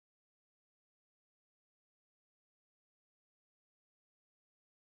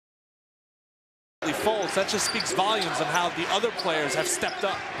folds. That just speaks volumes on how the other players have stepped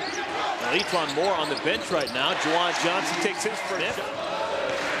up. Well, Etron Moore on the bench right now. JaJuan Johnson takes his first shot.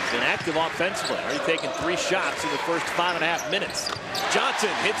 Been active offensively. Already taken 3 shots in the first 5.5 minutes. Johnson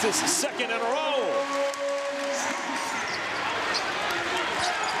hits his second in a row.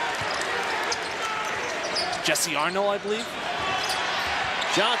 Jesse Arnold, I believe.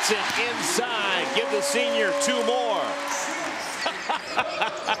 Johnson inside. Give the senior 2 more.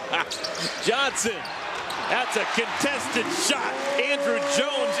 Johnson. That's a contested shot. Andrew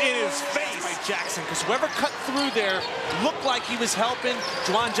Jones in his face. By Jackson, because whoever cut through there looked like he was helping.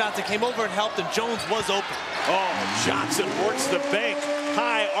 JaJuan Johnson came over and helped, and Jones was open. Oh, Johnson works the bank.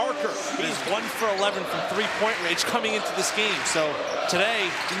 High archer. He's 1 for 11 from 3-point range coming into this game. So today,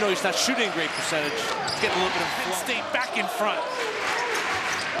 even though he's not shooting a great percentage, he's getting a little bit of Penn State back in front.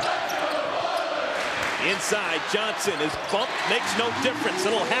 Inside, Johnson, his bump makes no difference. A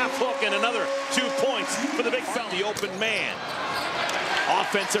little half hook and another 2 points for the big fella. The open man.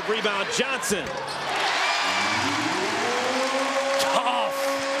 Offensive rebound, Johnson. Tough.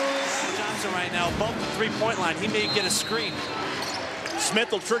 Johnson right now above the 3-point line. He may get a screen.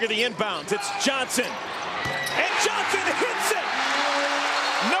 Smith will trigger the inbounds. It's Johnson. And Johnson hits it!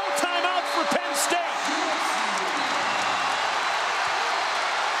 No timeout for Penn State.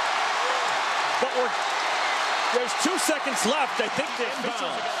 But there's 2 seconds left. I think the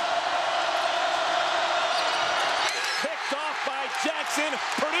inbound. Picked off by Jackson.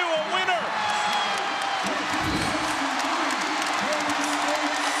 Purdue a winner.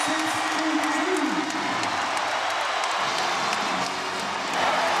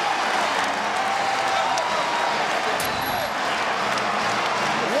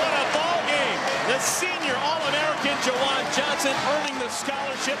 What a ball game. The senior All-American JaJuan Johnson earning the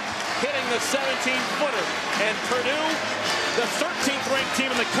scholarship, hitting the 17-footer. And Purdue, the 13th ranked team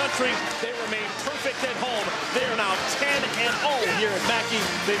in the country, they remain perfect at home. They are now 10-0 here at Mackey.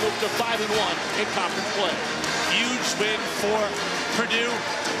 They move to 5-1 in conference play. Huge win for Purdue.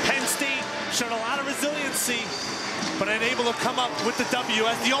 Penn State showed a lot of resiliency, but unable to come up with the W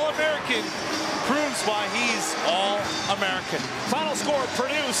as the All-American proves why he's All-American. Final score,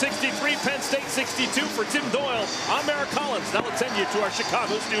 Purdue 63, Penn State 62. For Tim Doyle, I'm Eric Collins. Now let's send you to our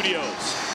Chicago studios.